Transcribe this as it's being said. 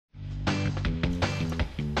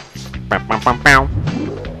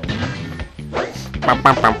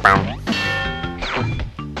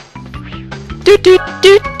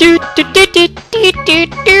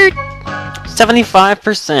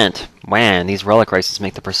Man, these relic races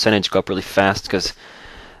make the percentage go up really fast because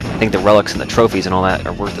I think the relics and the trophies and all that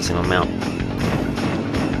are worth the same amount.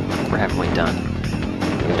 Where haven't we done?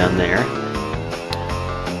 We've done there.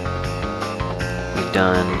 We've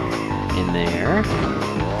done in there.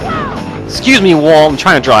 Excuse me, wall. I'm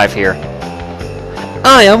trying to drive here.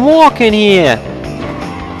 I am walking here.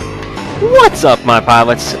 What's up, my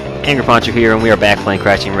pilots? Angryponcho here, and we are back playing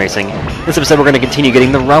Crash Team Racing. This episode, we're going to continue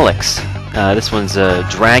getting the relics. This one's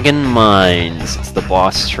Dragon Mines. It's the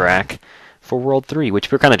boss track for World 3, which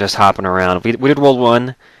we're kind of just hopping around. We did World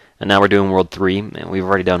 1, and now we're doing World 3, and we've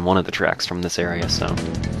already done one of the tracks from this area, so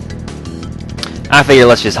I figure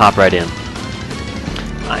let's just hop right in.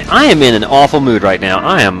 I am in an awful mood right now.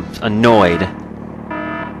 I am annoyed.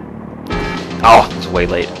 Oh, it was way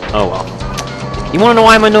late. Oh well. You want to know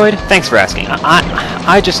why I'm annoyed? Thanks for asking.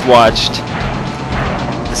 I just watched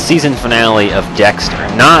the season finale of Dexter.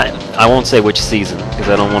 I won't say which season, because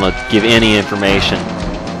I don't want to give any information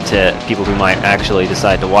to people who might actually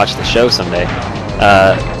decide to watch the show someday,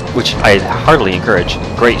 which I heartily encourage.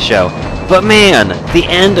 Great show. But man, the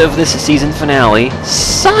end of this season finale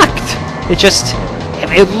sucked!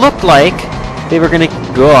 It looked like they were gonna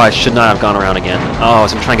go. Oh, I should not have gone around again. Oh,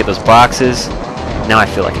 so I'm trying to get those boxes. Now I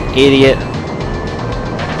feel like an idiot.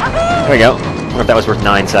 There we go. I wonder if that was worth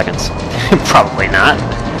 9 seconds. Probably not.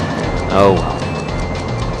 Oh well.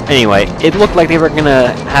 Anyway, it looked like they were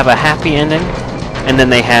gonna have a happy ending, and then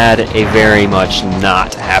they had a very much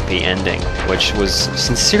not happy ending, which was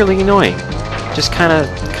sincerely annoying. Just kind of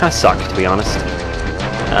sucked, to be honest.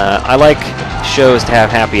 I like shows to have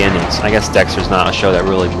happy endings. I guess Dexter's not a show that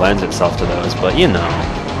really lends itself to those, but you know.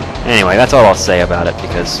 Anyway, that's all I'll say about it,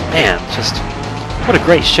 because, man, just what a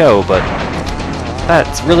great show, but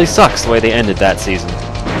that really sucks the way they ended that season.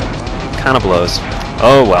 Kind of blows.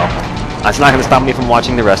 Oh well. It's not going to stop me from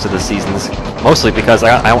watching the rest of the seasons, mostly because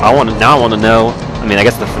I want to know. I mean, I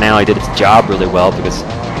guess the finale did its job really well, because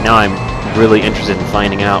now I'm really interested in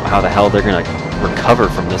finding out how the hell they're going to recover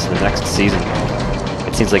from this in the next season.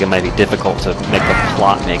 It seems like it might be difficult to make the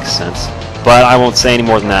plot make sense. But I won't say any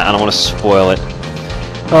more than that. I don't want to spoil it.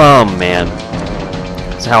 Oh, man.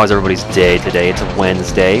 So how is everybody's day today? It's a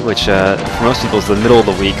Wednesday, which for most people is the middle of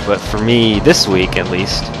the week, but for me, this week at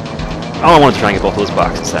least, I wanted to try and get both those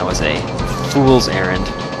boxes. That was a fool's errand.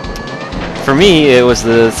 For me, it was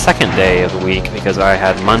the second day of the week because I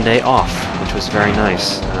had Monday off, which was very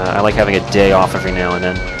nice. I like having a day off every now and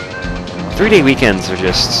then. 3-day weekends are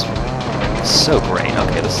just so great.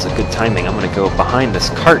 Okay, this is a good timing. I'm going to go behind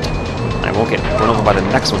this cart. I won't get run over by the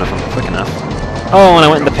next one if I'm quick enough. Oh, and I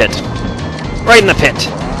went in the pit. Right in the pit.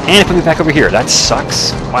 And it put me back over here. That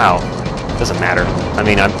sucks. Wow. Doesn't matter. I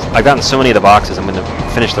mean, I've gotten so many of the boxes, I'm going to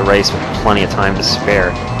finish the race with plenty of time to spare.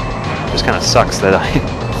 It just kind of sucks that I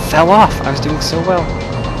fell off. I was doing so well.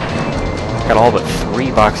 Got all but 3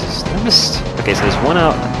 boxes. I missed. Okay, so there's one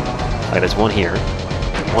out. Okay, there's one here.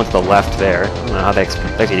 One to the left there. I don't know how they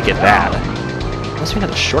expect you to get that. There must be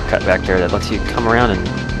another shortcut back there that lets you come around and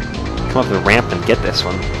come up the ramp and get this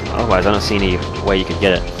one. Otherwise, I don't see any way you could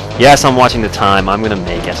get it. Yes, I'm watching the time. I'm going to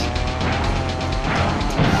make it.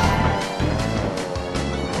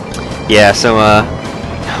 Yeah, so,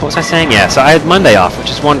 what was I saying? Yeah, so I had Monday off, which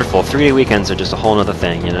is wonderful. 3-day weekends are just a whole other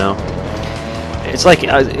thing, you know? It's like,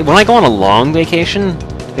 when I go on a long vacation,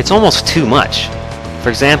 it's almost too much. For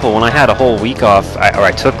example, when I had a whole week off, or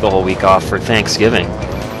I took the whole week off for Thanksgiving,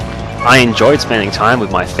 I enjoyed spending time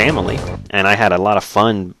with my family, and I had a lot of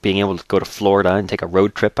fun being able to go to Florida and take a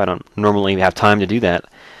road trip. I don't normally have time to do that,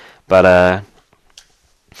 but,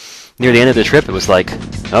 near the end of the trip, it was like,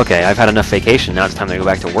 okay, I've had enough vacation, now it's time to go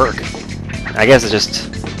back to work. I guess it's just,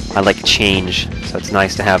 I like change, so it's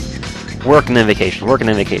nice to have work and then vacation, work and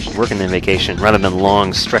then vacation, work and then vacation, rather than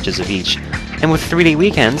long stretches of each. And with 3-day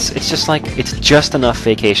weekends, it's just like, it's just enough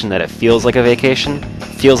vacation that it feels like a vacation,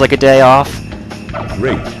 feels like a day off.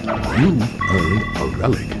 Great, you earned a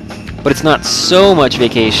relic. But it's not so much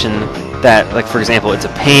vacation that, like, for example, it's a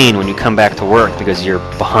pain when you come back to work because you're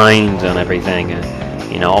behind on everything.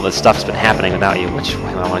 You know, all this stuff's been happening without you. Which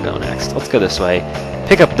way do I want to go next? Let's go this way.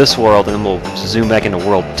 Pick up this world, and then we'll zoom back into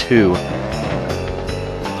World 2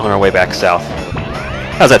 on our way back south.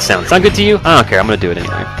 How's that sound? Sound good to you? I don't care. I'm going to do it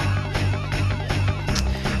anyway.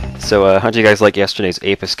 So, how'd you guys like yesterday's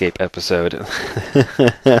Ape Escape episode?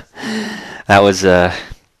 That was, that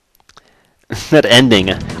ending.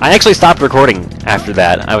 I actually stopped recording after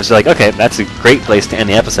that. I was like, okay, that's a great place to end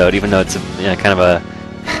the episode, even though it's a, you know, kind of a...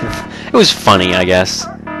 It was funny, I guess.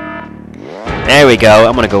 There we go.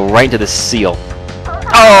 I'm gonna go right into the seal.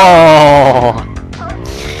 Oh!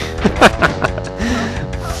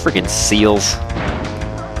 Friggin' seals.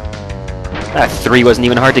 That 3 wasn't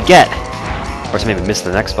even hard to get. Of course, I maybe missed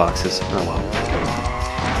the next boxes. Oh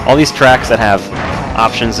well. All these tracks that have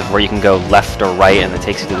options of where you can go left or right and it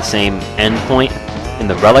takes you to the same end point in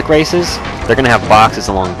the Relic races, they're going to have boxes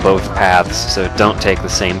along both paths, so don't take the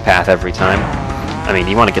same path every time. I mean,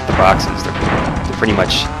 you want to get the boxes. They're pretty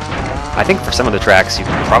much... I think for some of the tracks, you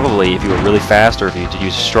could probably, if you were really fast or if you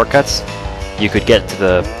use shortcuts, you could get to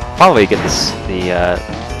the... probably get the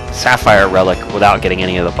Sapphire Relic without getting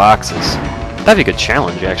any of the boxes. That'd be a good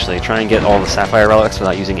challenge, actually. Try and get all the Sapphire Relics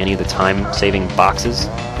without using any of the time-saving boxes.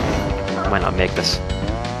 I might not make this.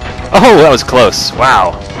 Oh, that was close.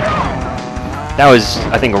 Wow. That was,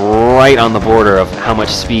 I think, right on the border of how much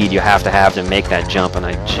speed you have to make that jump, and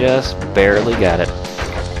I just barely got it.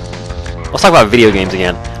 Let's talk about video games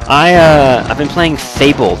again. I've been playing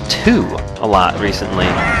Fable 2 a lot recently.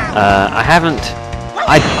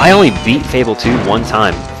 I only beat Fable 2 one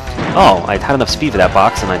time. Oh, I had enough speed for that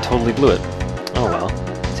box, and I totally blew it. Oh well.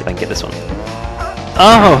 Let's see if I can get this one.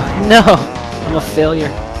 Oh, no! I'm a failure.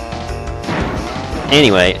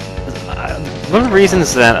 Anyway, one of the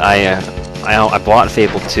reasons that I bought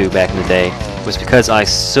Fable 2 back in the day was because I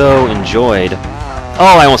so enjoyed...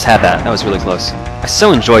 Oh, I almost had that. That was really close. I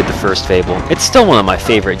so enjoyed the first Fable. It's still one of my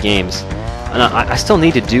favorite games. And I still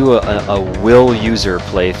need to do a will user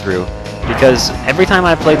playthrough, because every time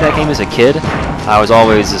I played that game as a kid, I was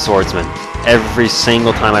always a swordsman. Every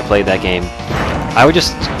single time I played that game. I would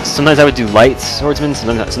just... Sometimes I would do light swordsman,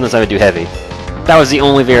 sometimes I would do heavy. That was the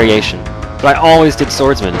only variation. But I always did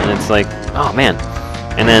swordsman, and it's like, oh man.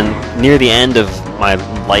 And then, near the end of my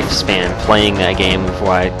lifespan playing that game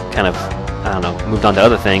before I kind of, I don't know, moved on to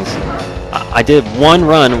other things, I did one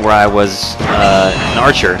run where I was an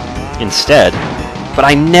archer instead, but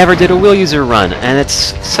I never did a will user run, and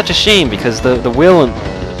it's such a shame because the will in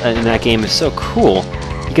that game is so cool.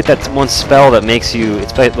 You get that one spell that makes you,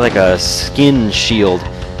 it's like a skin shield,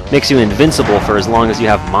 makes you invincible for as long as you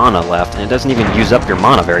have mana left, and it doesn't even use up your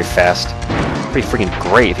mana very fast. Pretty freaking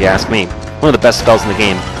great if you ask me. One of the best spells in the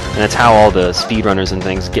game, and that's how all the speedrunners and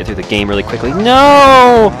things get through the game really quickly.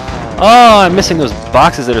 No! Oh, I'm missing those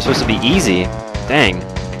boxes that are supposed to be easy. Dang.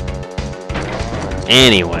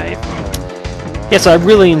 Anyway. Yeah, so I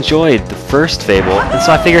really enjoyed the first Fable, and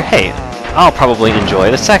so I figured, hey, I'll probably enjoy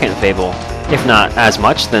the second Fable. If not as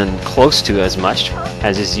much, then close to as much,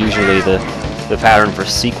 as is usually the pattern for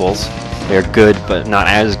sequels. They're good, but not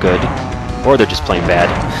as good. Or they're just plain bad.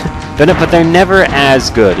 But they're never as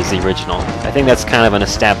good as the original. I think that's kind of an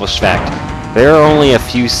established fact. There are only a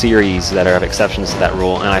few series that are exceptions to that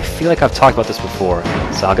rule, and I feel like I've talked about this before,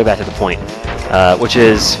 so I'll go back to the point. Which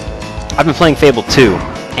is, I've been playing Fable 2,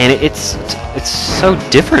 and it's so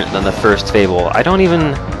different than the first Fable. I don't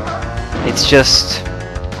even... It's just...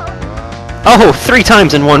 Oh, 3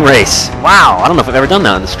 times in one race! Wow, I don't know if I've ever done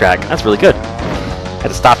that on this track. That's really good. Had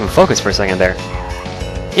to stop and focus for a second there.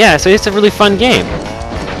 Yeah, so it's a really fun game.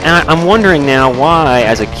 And I'm wondering now why,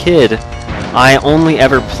 as a kid, I only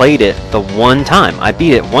ever played it the one time. I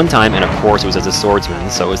beat it one time, and of course it was as a swordsman,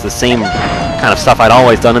 so it was the same kind of stuff I'd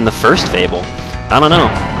always done in the first Fable. I don't know.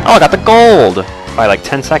 Oh, I got the gold! By like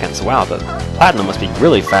 10 seconds. Wow, the platinum must be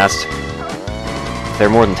really fast. They're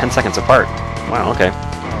more than 10 seconds apart. Wow, okay.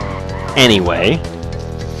 Anyway.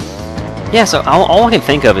 Yeah, so all I can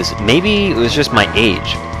think of is maybe it was just my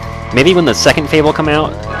age. Maybe when the second Fable came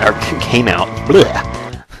out, bleh,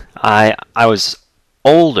 I was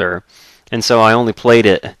older, and so I only played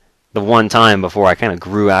it the one time before I kind of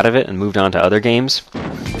grew out of it and moved on to other games.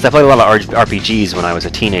 Because I played a lot of RPGs when I was a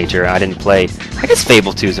teenager. I didn't play... I guess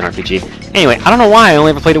Fable 2 is an RPG. Anyway, I don't know why I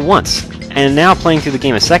only ever played it once. And now playing through the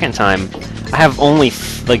game a second time, I have only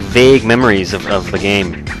like vague memories of the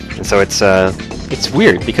game. And so it's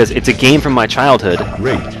weird, because it's a game from my childhood.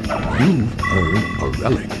 Great. You earn a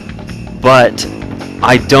relic. But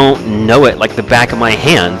I don't know it like the back of my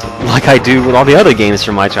hand, like I do with all the other games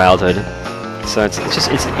from my childhood. So it's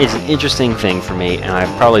an interesting thing for me, and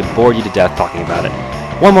I've probably bored you to death talking about it.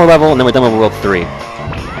 One more level, and then we're done with World 3.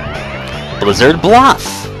 Blizzard Bluff!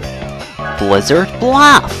 Blizzard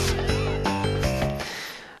Bluff!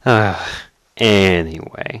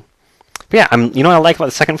 Anyway. But yeah, you know what I like about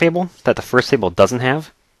the second Fable? That the first Fable doesn't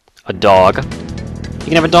have? A dog. You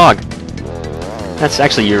can have a dog. That's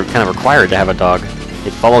actually, you're kind of required to have a dog.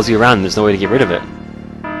 It follows you around and there's no way to get rid of it.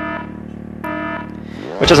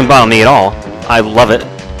 Which doesn't bother me at all. I love it.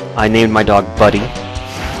 I named my dog Buddy.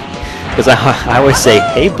 Because I always say,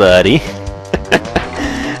 hey buddy.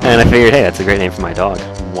 And I figured, hey, that's a great name for my dog.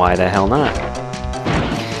 Why the hell not?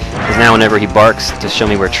 Because now whenever he barks to show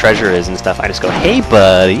me where treasure is and stuff, I just go, hey,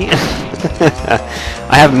 buddy.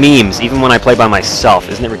 I have memes, even when I play by myself.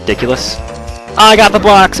 Isn't it ridiculous? Oh, I got the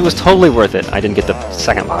blocks! It was totally worth it. I didn't get the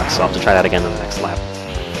second box, so I'll have to try that again on the next lap.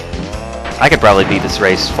 I could probably beat this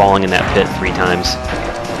race falling in that pit 3 times.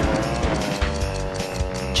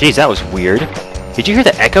 Jeez, that was weird. Did you hear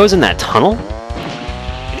the echoes in that tunnel?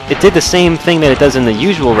 It did the same thing that it does in the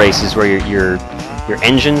usual races where your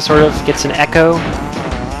engine sort of gets an echo.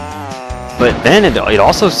 But then it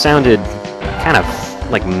also sounded kind of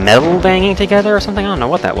like metal banging together or something. I don't know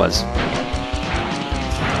what that was.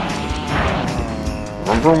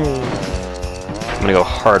 I'm gonna go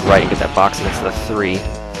hard right and get that box next to the 3.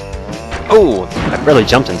 Oh! I barely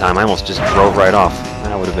jumped in time. I almost just drove right off.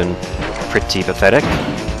 That would have been pretty pathetic.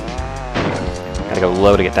 Gotta go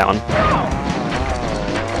low to get that one.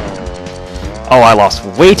 Oh, I lost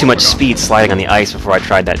way too much speed sliding on the ice before I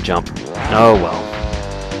tried that jump. Oh well.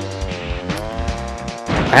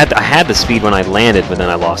 I had the speed when I landed, but then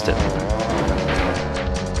I lost it.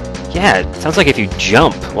 Yeah, it sounds like if you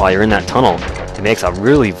jump while you're in that tunnel, it makes a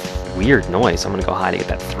really weird noise. I'm gonna go high to get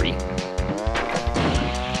that 3.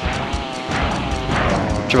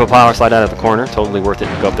 Triple power slide out of the corner. Totally worth it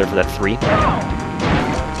to go up there for that 3.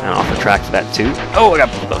 And off the track for that 2. Oh, I got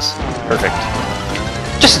both of those. Perfect.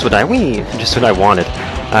 Just what I wanted.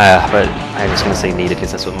 But I'm just gonna say needed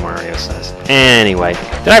because that's what Mario says. Anyway,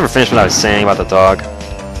 did I ever finish what I was saying about the dog?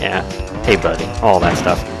 Yeah. Hey, buddy. All that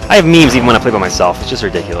stuff. I have memes even when I play by myself. It's just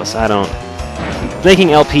ridiculous. I don't... Making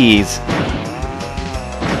LPs...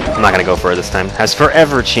 I'm not gonna go for it this time. Has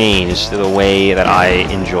forever changed the way that I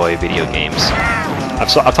enjoy video games.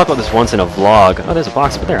 I've talked about this once in a vlog. Oh, there's a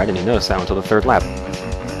box over there. I didn't even notice that until the 3rd lap.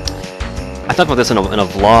 I talked about this in a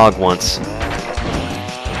vlog once,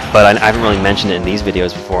 but I haven't really mentioned it in these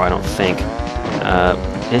videos before, I don't think.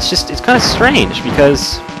 It's kind of strange,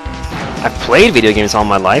 because I've played video games all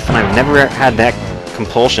my life, and I've never had that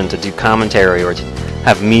compulsion to do commentary or to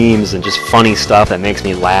have memes and just funny stuff that makes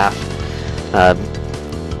me laugh.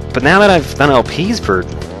 But now that I've done LPs for...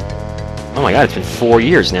 Oh my god, it's been 4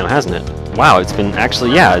 years now, hasn't it? Wow, it's been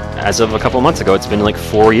actually, yeah, as of a couple months ago, it's been like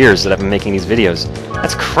 4 years that I've been making these videos.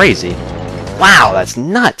 That's crazy. Wow, that's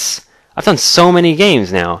nuts! I've done so many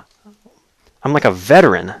games now. I'm like a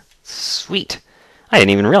veteran. Sweet. I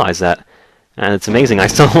didn't even realize that. And it's amazing, I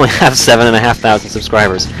still only have 7,500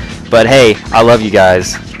 subscribers. But hey, I love you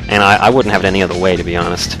guys, and I wouldn't have it any other way, to be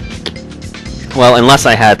honest. Well, unless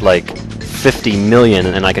I had like 50 million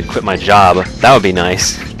and I could quit my job, that would be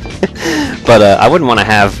nice. But I wouldn't want to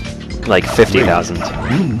have like 50,000. You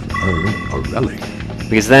earn a relic.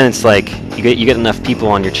 Because then it's like you get enough people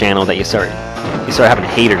on your channel that you start having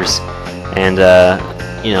haters, and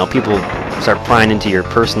you know, people start prying into your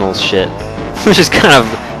personal shit, which is kind of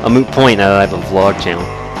a moot point now that I have a vlog channel,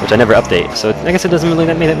 which I never update. So I guess it doesn't really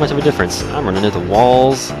make that much of a difference. I'm running into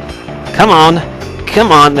walls. Come on,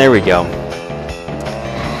 there we go.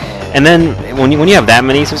 And then when you have that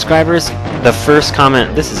many subscribers, the first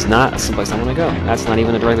comment, this is not someplace I want to go. That's not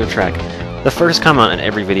even a regular track. The first comment on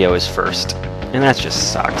every video is first, and that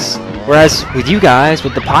just sucks. Whereas with you guys,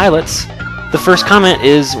 with the pilots, the first comment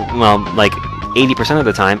is, well, like 80% of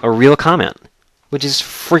the time, a real comment, which is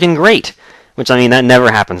freaking great. Which, I mean, that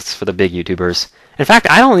never happens for the big YouTubers. In fact,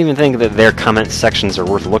 I don't even think that their comment sections are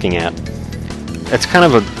worth looking at. It's kind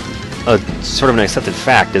of a sort of an accepted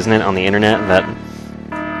fact, isn't it, on the internet, that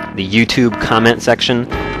the YouTube comment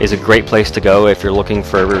section is a great place to go if you're looking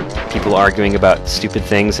for people arguing about stupid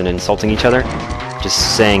things and insulting each other.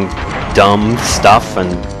 Just saying dumb stuff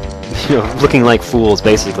and, you know, looking like fools,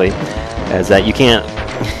 basically. As that you can't...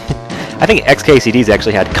 I think XKCD's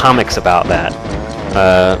actually had comics about that.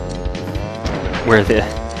 Where if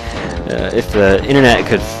the internet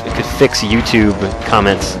could fix YouTube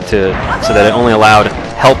comments so that it only allowed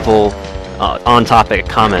helpful on-topic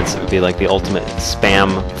comments, it would be like the ultimate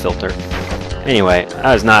spam filter. Anyway,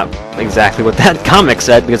 that is not exactly what that comic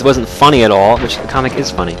said, because it wasn't funny at all, which the comic is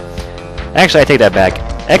funny. Actually, I take that back.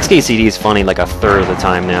 XKCD is funny like a third of the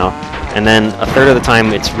time now, and then a third of the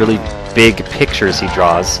time it's really big pictures he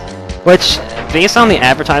draws, which, based on the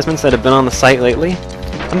advertisements that have been on the site lately,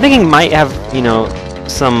 I'm thinking might have, you know,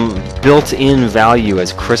 some built-in value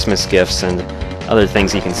as Christmas gifts and other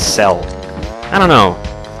things you can sell. I don't know.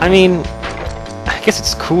 I mean, I guess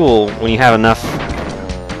it's cool when you have enough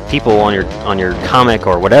people on your comic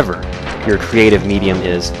or whatever your creative medium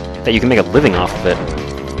is that you can make a living off of it.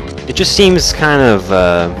 It just seems kind of,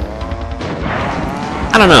 I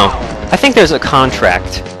don't know. I think there's a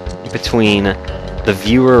contract between the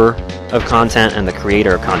viewer of content and the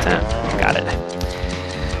creator of content. Got it.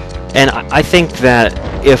 And I think that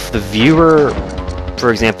if the viewer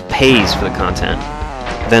for example, pays for the content,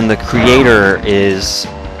 then the creator is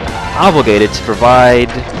obligated to provide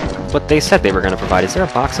what they said they were going to provide. Is there a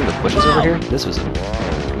box in the bushes over here? This was a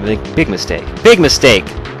big mistake. Big mistake!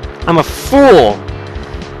 I'm a fool!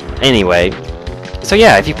 Anyway, so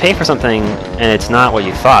yeah, if you pay for something and it's not what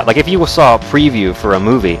you thought, like if you saw a preview for a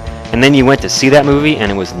movie and then you went to see that movie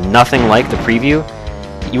and it was nothing like the preview,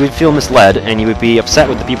 you would feel misled and you would be upset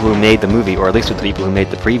with the people who made the movie, or at least with the people who made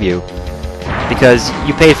the preview, because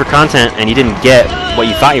you paid for content and you didn't get what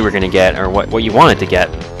you thought you were going to get, or what you wanted to get.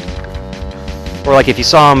 Or like if you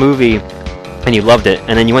saw a movie and you loved it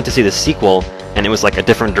and then you went to see the sequel and it was like a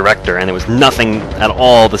different director and it was nothing at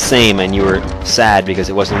all the same, and you were sad because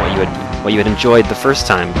it wasn't what you had enjoyed the first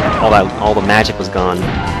time. All the magic was gone.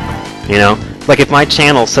 You know? Like if my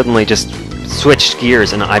channel suddenly just switched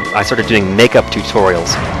gears and I started doing makeup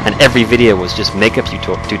tutorials and every video was just makeup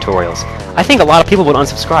tutorials, I think a lot of people would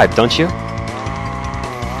unsubscribe, don't you?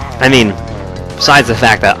 I mean, besides the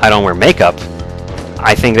fact that I don't wear makeup,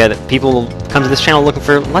 I think that people come to this channel looking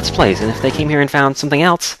for Let's Plays, and if they came here and found something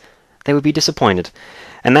else, they would be disappointed.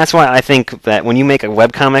 And that's why I think that when you make a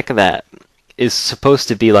webcomic that is supposed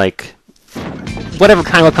to be like whatever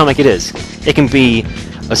kind of webcomic it is, it can be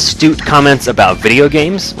astute comments about video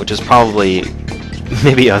games, which is probably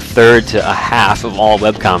maybe a third to a half of all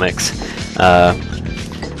webcomics,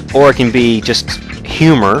 or it can be just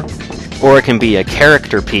humor, or it can be a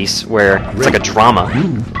character piece where it's like a drama.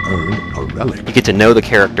 You earn a relic. You get to know the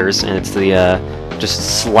characters, and it's the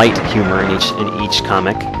just slight humor in each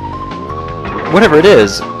comic. Whatever it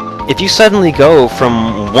is, if you suddenly go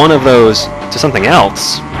from one of those to something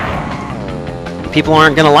else, people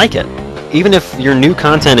aren't going to like it. Even if your new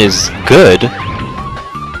content is good,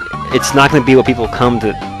 it's not going to be what people come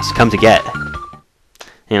to get.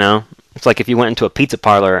 You know, it's like if you went into a pizza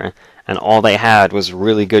parlor and all they had was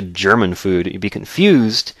really good German food, you'd be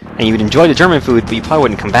confused, and you would enjoy the German food, but you probably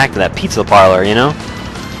wouldn't come back to that pizza parlor, you know?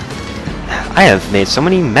 I have made so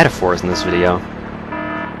many metaphors in this video.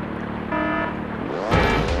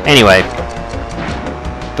 Anyway,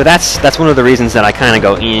 but that's one of the reasons that I kind of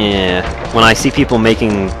go, eh, when I see people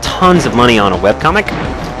making tons of money on a webcomic.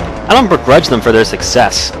 I don't begrudge them for their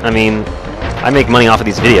success. I mean, I make money off of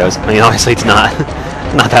these videos. I mean, obviously it's not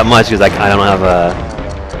that much because I don't have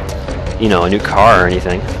a new car or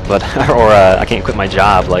anything, but or I can't quit my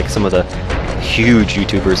job like some of the huge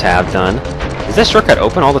YouTubers have done. Is this shortcut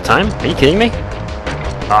open all the time? Are you kidding me?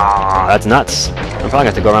 Ah, that's nuts. I'm probably gonna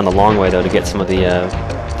have to go around the long way though to get some of the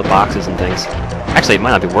boxes and things. Actually, it might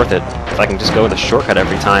not be worth it if I can just go with a shortcut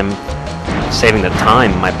every time. Saving the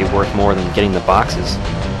time might be worth more than getting the boxes.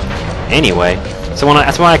 Anyway, so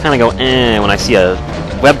that's why I kind of go when I see a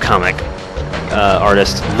webcomic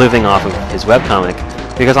artist living off of his webcomic,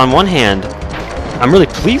 because on one hand, I'm really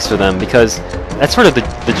pleased for them because that's sort of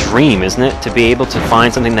the dream, isn't it? To be able to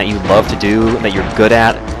find something that you love to do, that you're good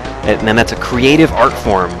at, and that's a creative art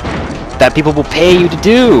form that people will pay you to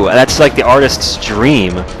do. That's like the artist's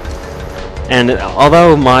dream. And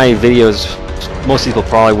although my videos, most people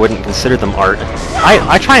probably wouldn't consider them art,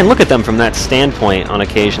 I try and look at them from that standpoint on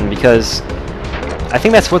occasion because I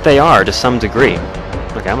think that's what they are to some degree.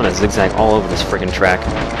 Okay, I'm gonna zigzag all over this friggin' track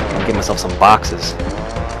and get myself some boxes.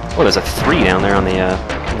 Oh, there's a 3 down there on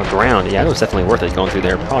the ground. Yeah, it was definitely worth it going through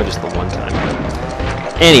there, probably just the one time.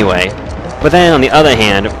 Anyway, but then on the other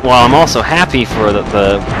hand, while I'm also happy for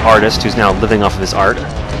the artist who's now living off of his art,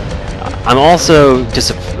 I'm also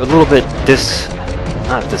just a little bit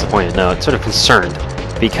not disappointed, no, sort of concerned,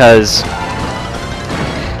 because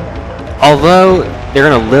although they're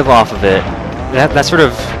going to live off of it, that sort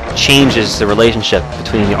of changes the relationship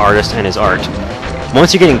between the artist and his art.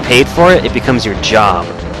 Once you're getting paid for it, it becomes your job,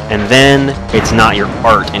 and then it's not your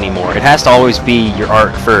art anymore. It has to always be your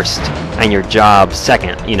art first and your job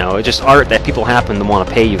second. You know, it's just art that people happen to want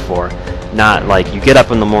to pay you for, not like you get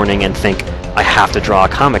up in the morning and think, I have to draw a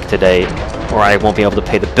comic today, or I won't be able to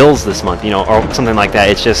pay the bills this month, you know, or something like that.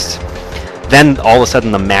 It's just, then all of a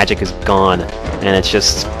sudden the magic is gone, and it's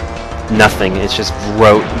just nothing. It's just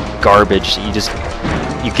rote garbage. You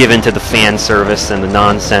give in to the fan service and the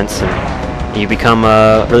nonsense, and you become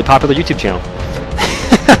a really popular YouTube channel.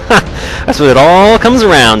 That's what it all comes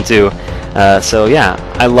around to. So yeah,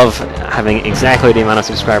 I love having exactly the amount of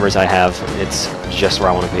subscribers I have. It's just where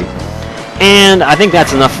I want to be. And I think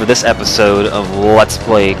that's enough for this episode of Let's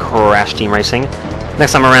Play Crash Team Racing.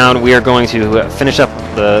 Next time around, we are going to finish up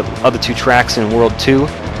the other 2 tracks in World 2,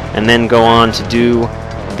 and then go on to do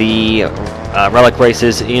the Relic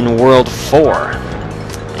races in World 4.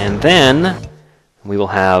 And then we will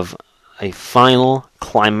have a final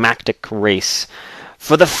climactic race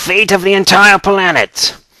for the fate of the entire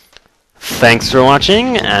planet. Thanks for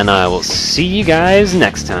watching, and I will see you guys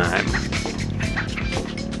next time.